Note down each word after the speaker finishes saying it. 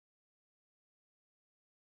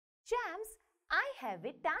Champs, I have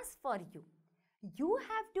a task for you. You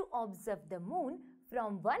have to observe the moon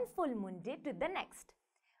from one full moon day to the next.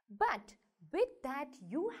 But with that,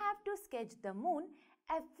 you have to sketch the moon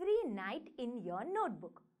every night in your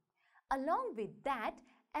notebook. Along with that,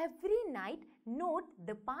 every night note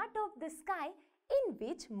the part of the sky in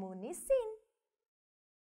which moon is seen.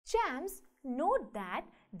 Champs, note that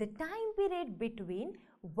the time period between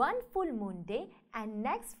one full moon day and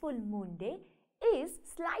next full moon day is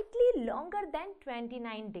slightly longer than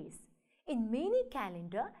 29 days. In many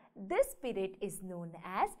calendar, this period is known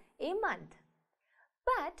as a month.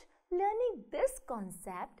 But learning this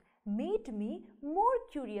concept made me more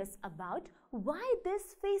curious about why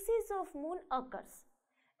this phases of moon occurs.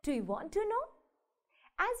 Do you want to know?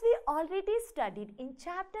 As we already studied in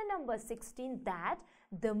chapter number 16 that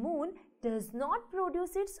the moon does not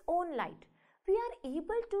produce its own light. We are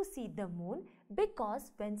able to see the moon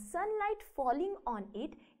because when sunlight falling on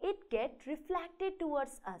it, it gets reflected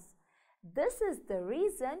towards us. This is the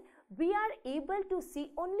reason we are able to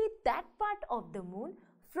see only that part of the moon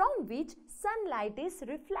from which sunlight is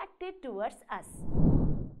reflected towards us.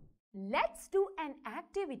 Let's do an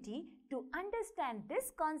activity to understand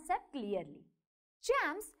this concept clearly.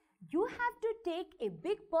 Champs, you have to take a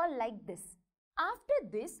big ball like this. After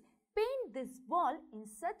this, paint this ball in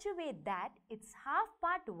such a way that its half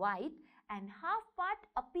part white and half part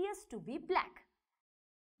appears to be black.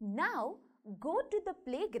 Now, go to the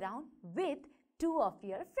playground with two of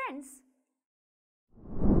your friends.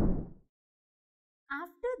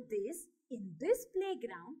 After this, in this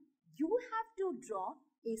playground, you have to draw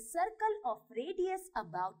a circle of radius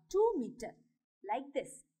about 2 meters, like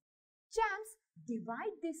this. Champs,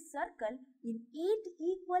 divide this circle in 8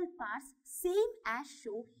 equal parts, same as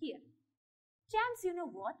shown here. Champs, you know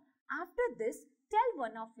what? After this, tell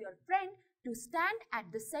one of your friend to stand at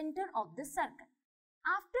the center of the circle.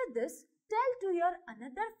 After this, tell to your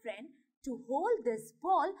another friend to hold this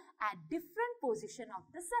ball at different position of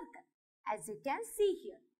the circle, as you can see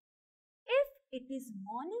here. If it is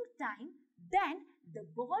morning time, then the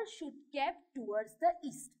ball should kept towards the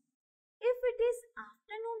east. If it is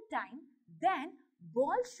afternoon time, then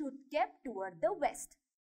ball should kept toward the west.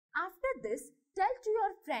 After this, tell to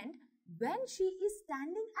your friend when she is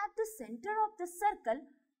standing at the center of the circle,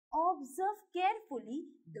 observe carefully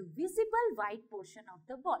the visible white portion of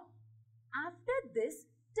the ball. After this,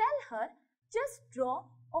 tell her just draw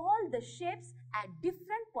all the shapes at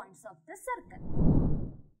different points of the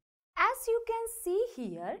circle. As you can see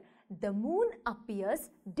here, the moon appears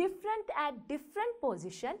different at different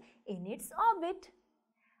position in its orbit.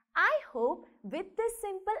 I hope with this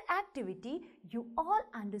simple activity, you all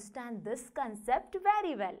understand this concept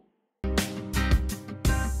very well.